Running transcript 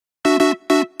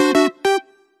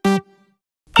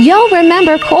You'll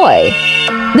remember Koi,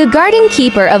 the garden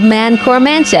keeper of 𝕤𝕤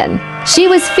Mansion. She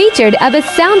was featured of a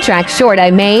soundtrack short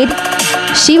I made.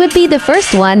 She would be the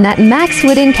first one that Max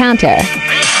would encounter.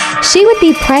 She would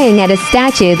be praying at a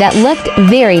statue that looked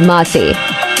very mossy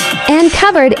and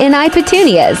covered in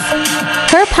petunias.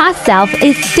 Her past self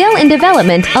is still in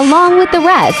development along with the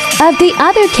rest of the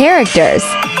other characters.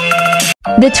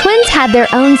 The twins had their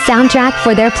own soundtrack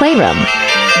for their playroom,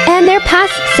 and their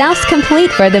past selves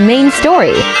complete for the main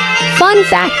story. Fun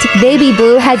fact, Baby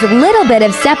Blue has a little bit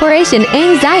of separation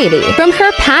anxiety from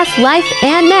her past life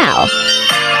and now.